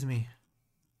 excuse me.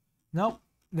 Nope,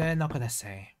 they're not gonna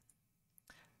say.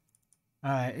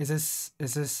 Alright, is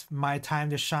this my time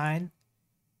to shine?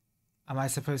 Am I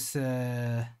supposed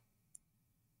to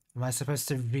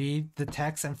read the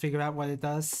text and figure out what it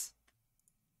does?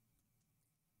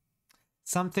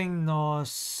 Something no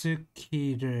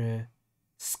sukiru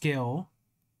skill.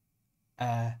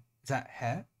 Is that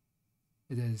hair?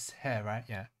 It is hair, right?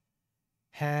 Yeah.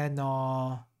 Hair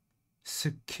no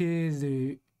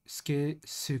sukiru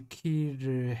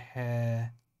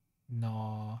hair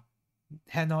no.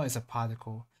 Hair no is a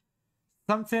particle.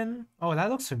 Something. Oh, that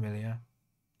looks familiar.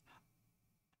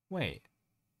 Wait.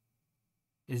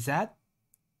 Is that?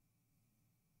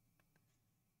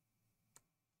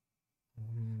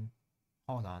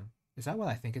 Hold on. Is that what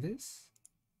I think it is?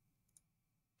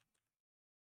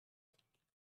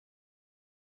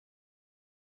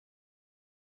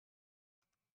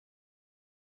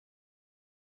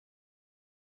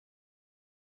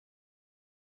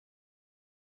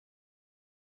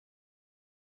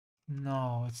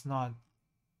 No, it's not.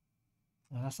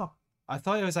 No, that's not. I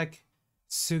thought it was like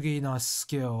Sugi no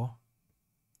skill.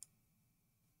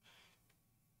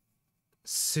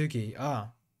 Sugi.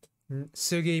 Ah.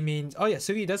 Sugi means... Oh yeah,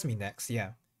 Sugi does mean next,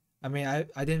 yeah. I mean, I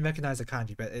didn't recognize the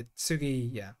kanji, but it Sugi,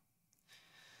 yeah.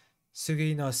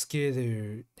 Sugi no skill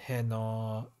he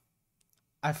no...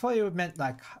 I thought it meant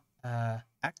like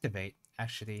activate,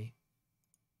 actually.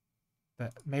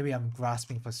 But maybe I'm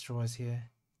grasping for straws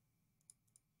here.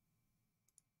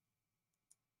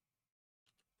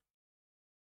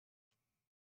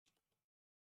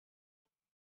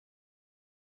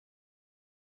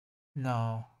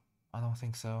 No, I don't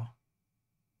think so.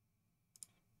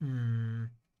 Hmm.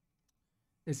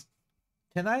 Is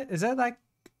is that like,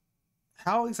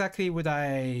 how exactly would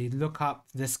I look up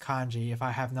this kanji if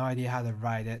I have no idea how to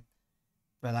write it,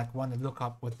 but like want to look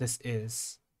up what this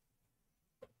is?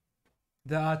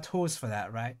 There are tools for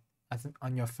that, right? I think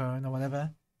on your phone or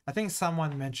whatever. I think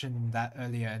someone mentioned that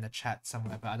earlier in the chat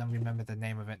somewhere, but I don't remember the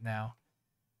name of it now.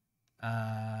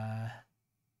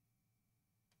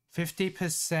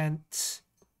 50%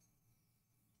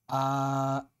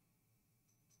 uh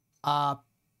up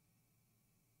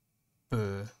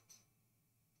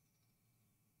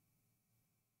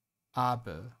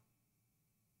aber.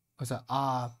 Was it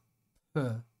up?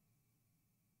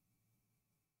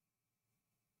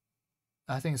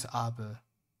 I think it's aber.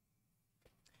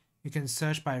 You can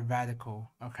search by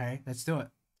radical. Okay, let's do it.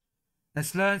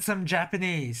 Let's learn some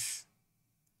Japanese.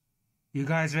 You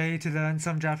guys ready to learn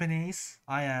some Japanese?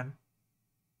 I am.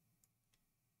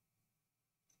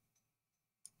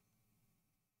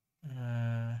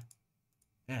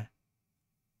 Yeah.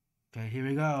 Okay, here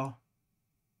we go.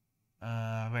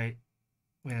 Wait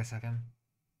a second.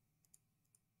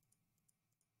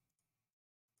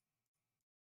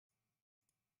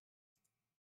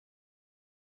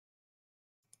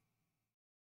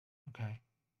 Okay.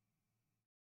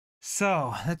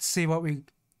 So let's see what we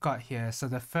got here. So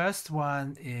the first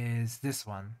one is this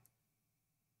one.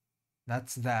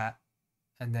 That's that.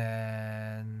 And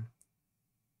then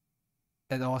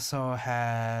it also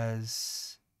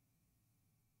has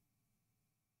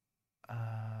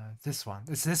this one.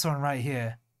 It's this one right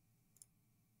here.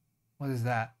 What is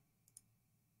that?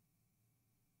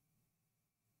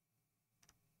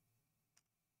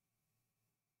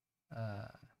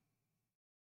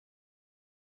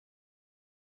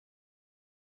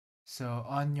 So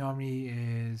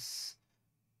onyomi is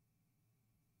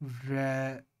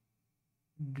retsu.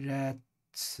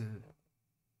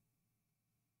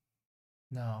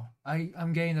 No,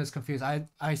 I'm getting those confused. I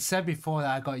said before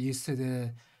that I got used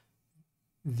to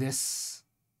this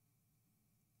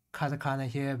katakana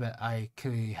here, but I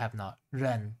clearly have not.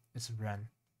 Ren, it's Ren.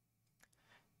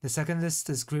 The second list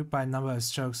is grouped by number of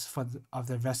strokes of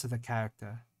the rest of the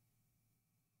character.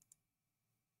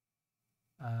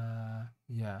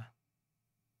 Yeah.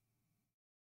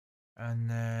 And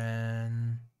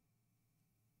then,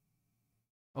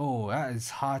 oh, that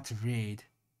is hard to read.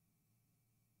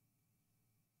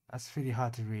 That's really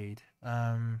hard to read.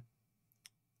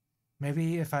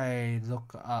 Maybe if I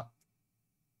look up,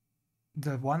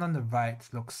 the one on the right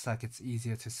looks like it's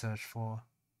easier to search for,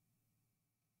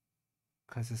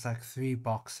 because it's like 3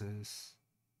 boxes.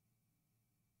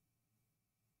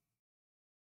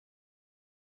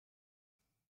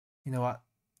 You know what?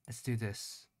 Let's do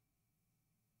this.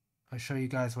 I'll show you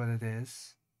guys what it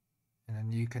is, and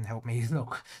then you can help me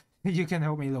look. You can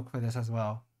help me look for this as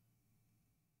well.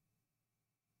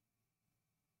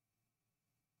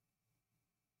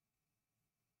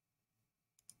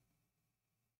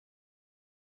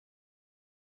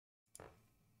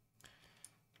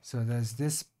 So there's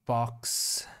this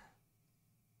box.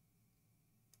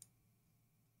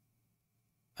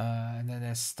 And then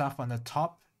there's stuff on the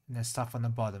top and there's stuff on the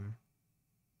bottom.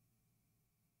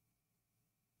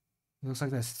 It looks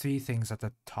like there's 3 things at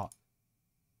the top.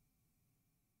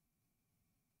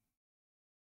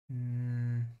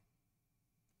 I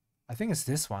think it's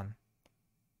this one.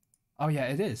 Oh yeah,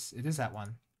 it is. It is that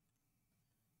one.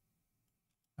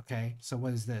 Okay, so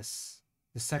what is this?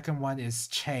 The second one is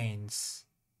chains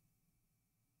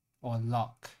or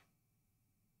lock.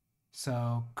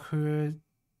 So kuchiri.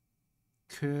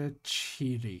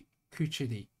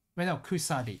 Wait, no,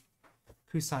 kusari.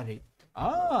 Kusari.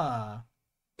 Ah,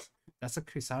 that's a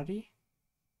kusari.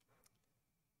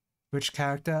 Which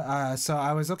character? So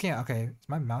I was looking at. Okay, is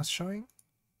my mouse showing?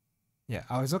 Yeah,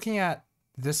 I was looking at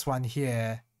this one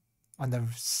here. I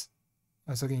was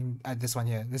looking at this one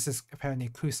here. This is apparently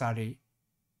kusari.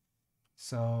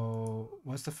 So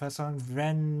what's the first one?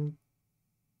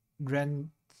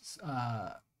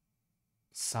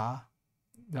 Sa,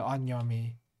 the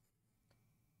onyomi.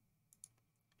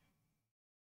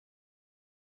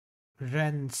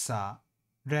 Rensa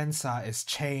is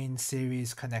chain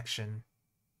series connection.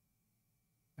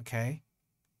 Okay.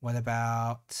 What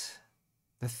about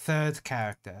the third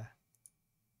character?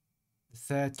 The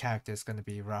third character is going to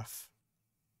be rough.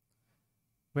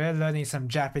 We're learning some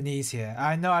Japanese here.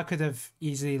 I know I could have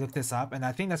easily looked this up, and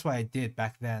I think that's what I did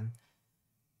back then.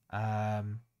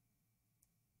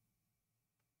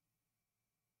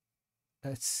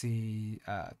 Let's see.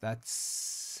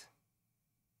 That's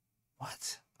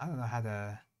what? I don't know how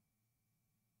to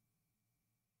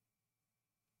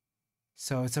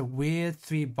So it's a weird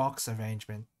 3-box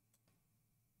arrangement.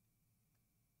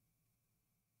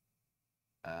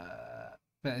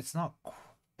 But it's not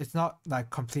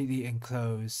like completely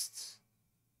enclosed.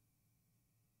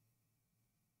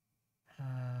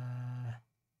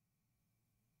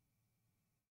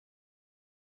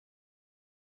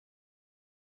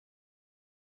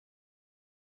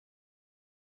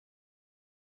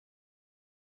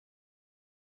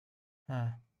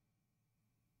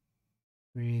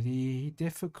 Really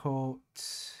difficult.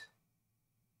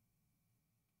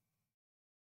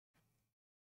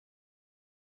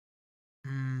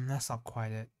 That's not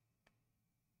quite it.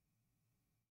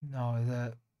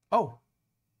 No, oh,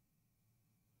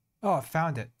 I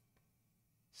found it.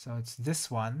 So it's this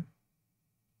one.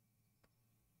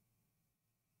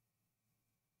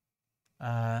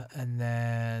 And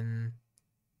then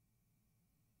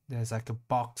there's like a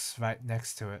box right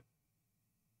next to it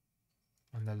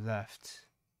on the left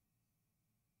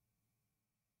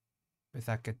with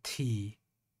like a T.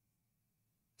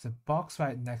 There's a box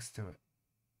right next to it.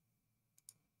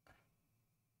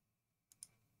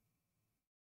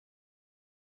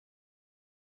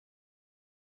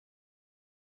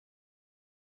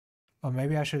 Or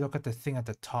maybe I should look at the thing at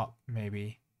the top,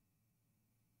 maybe.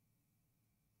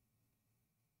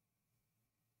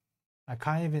 I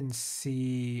can't even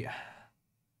see.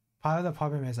 Part of the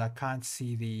problem is I can't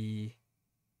see the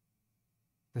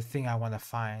thing I want to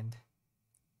find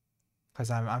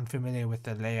because I'm unfamiliar with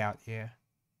the layout here.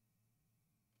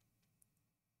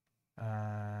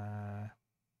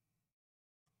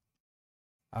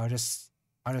 I'll just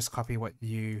copy what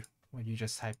you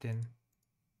just typed in.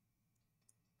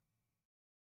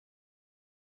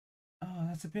 Oh,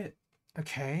 that's a bit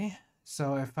okay.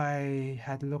 So if I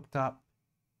had looked up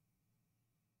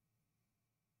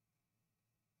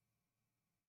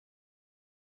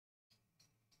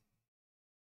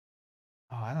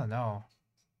I don't know.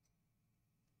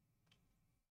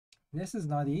 This is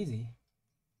not easy.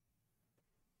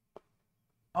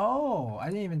 Oh, I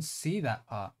didn't even see that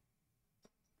part.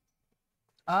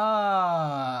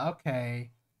 Ah,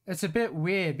 okay. It's a bit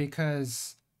weird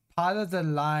because part of the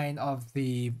line of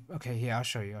the... Okay, here, I'll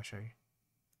show you.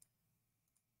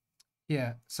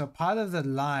 Yeah, so part of the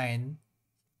lines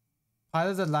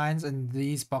in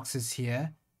these boxes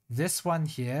here, this one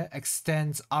here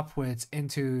extends upwards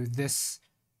into this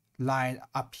line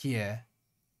up here.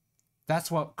 That's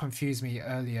what confused me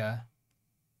earlier.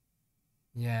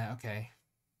 Yeah, okay.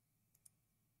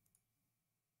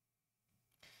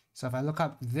 So if I look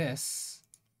up this,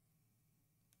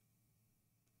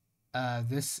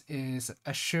 this is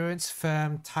assurance,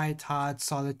 firm, tight, hard,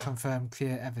 solid, confirmed,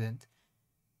 clear, evident.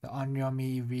 The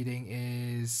Onyomi reading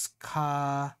is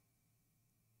kaku.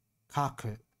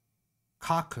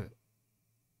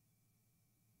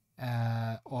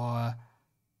 Or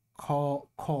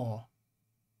ko.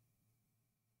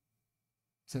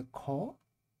 Is it ko?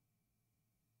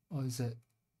 Or is it,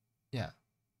 yeah,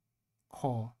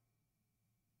 ko.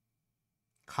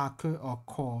 Kaku or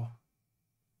ko.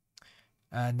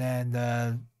 And then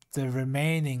the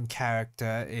remaining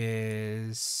character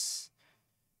is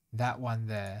that one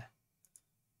there.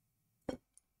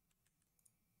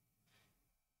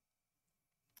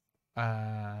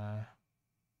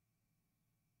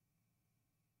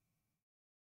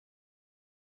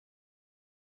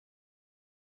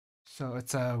 So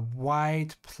it's a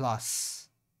wide plus.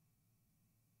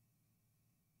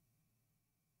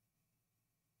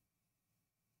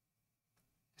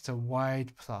 It's a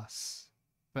wide plus.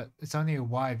 But it's only a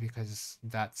wide because it's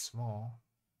that small.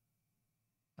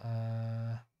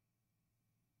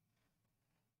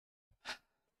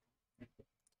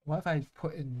 What if I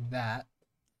put in that?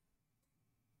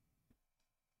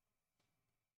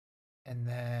 And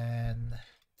then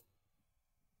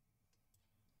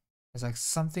there's like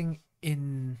something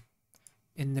in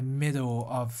the middle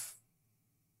of...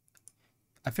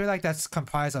 I feel like that's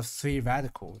comprised of 3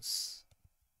 radicals,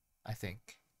 I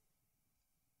think.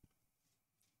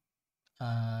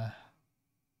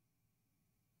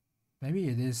 Maybe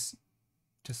it is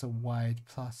just a wide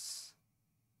plus.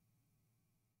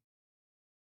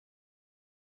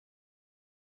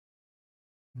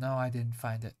 No, I didn't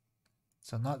find it.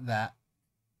 So not that.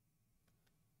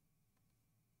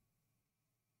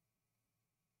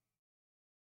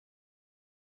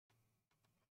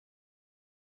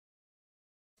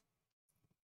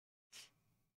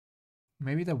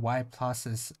 Maybe the Y plus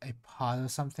is a part of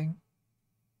something.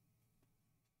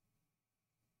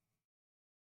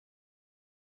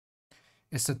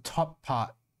 It's the top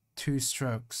part, 2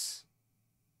 strokes.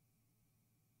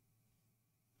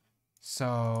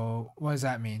 So what does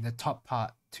that mean? The top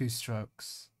part, 2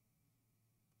 strokes.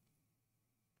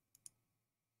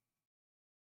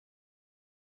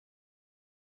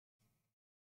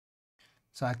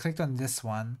 So I clicked on this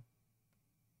one.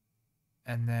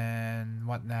 And then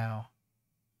what now?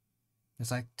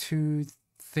 There's like 2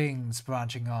 things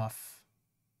branching off.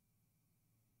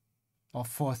 Or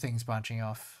 4 things branching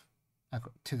off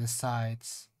to the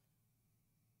sides.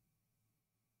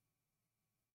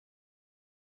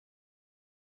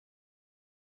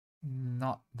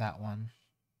 Not that one.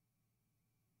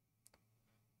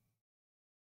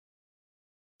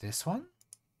 This one?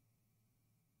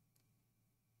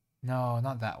 No,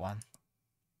 not that one.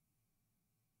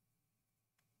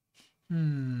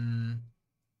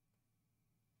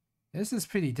 This is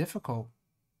pretty difficult.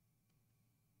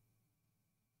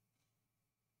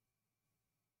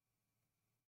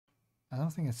 I don't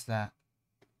think it's that.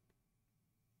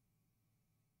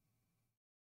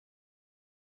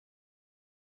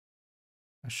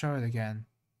 I'll show it again.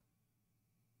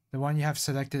 The one you have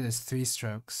selected is 3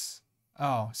 strokes.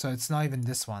 Oh, so it's not even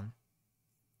this one.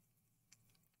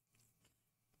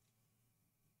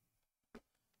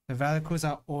 The valicles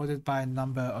are ordered by a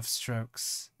number of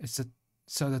strokes.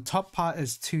 So the top part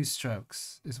is 2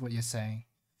 strokes, is what you're saying.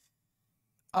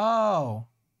 Oh!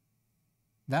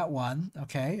 That one.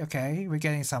 Okay, okay. We're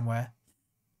getting somewhere.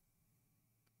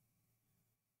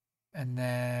 And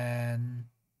then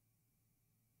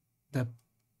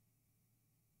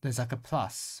there's like a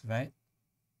plus, right?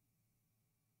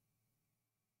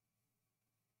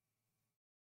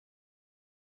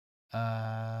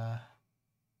 And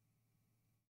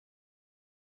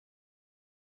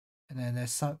then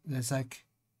there's like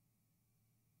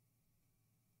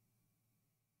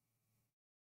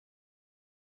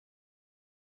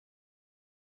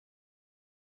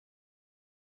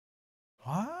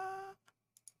what?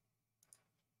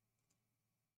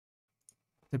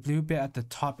 The blue bit at the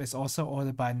top is also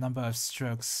ordered by a number of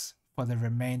strokes for the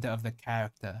remainder of the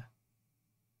character.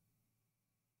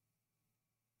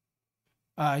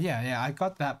 Yeah, I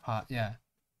got that part, yeah.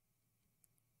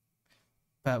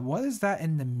 But what is that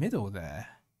in the middle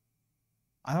there?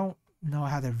 I don't know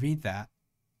how to read that.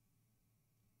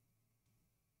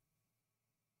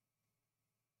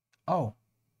 Oh.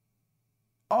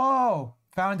 Oh!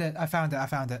 Found it. I found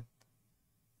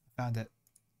it.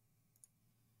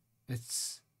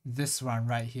 It's this one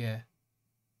right here.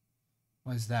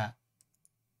 What is that?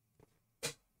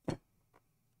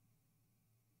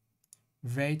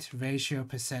 Rate, ratio,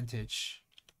 percentage.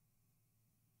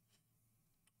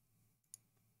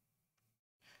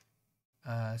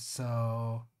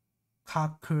 So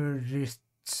確率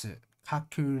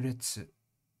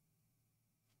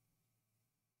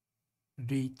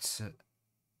率.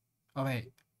 Oh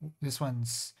wait, this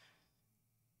one's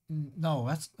no,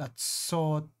 that's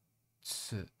sorts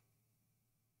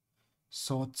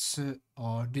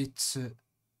or 率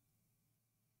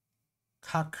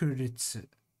確率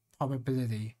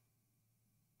probability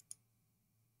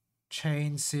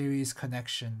chain series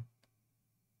connection.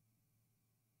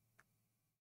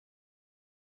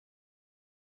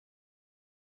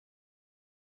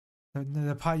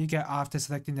 The part you get after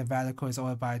selecting the valicle is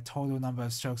ordered by a total number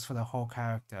of strokes for the whole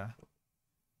character.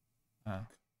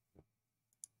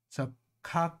 So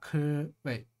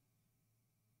wait,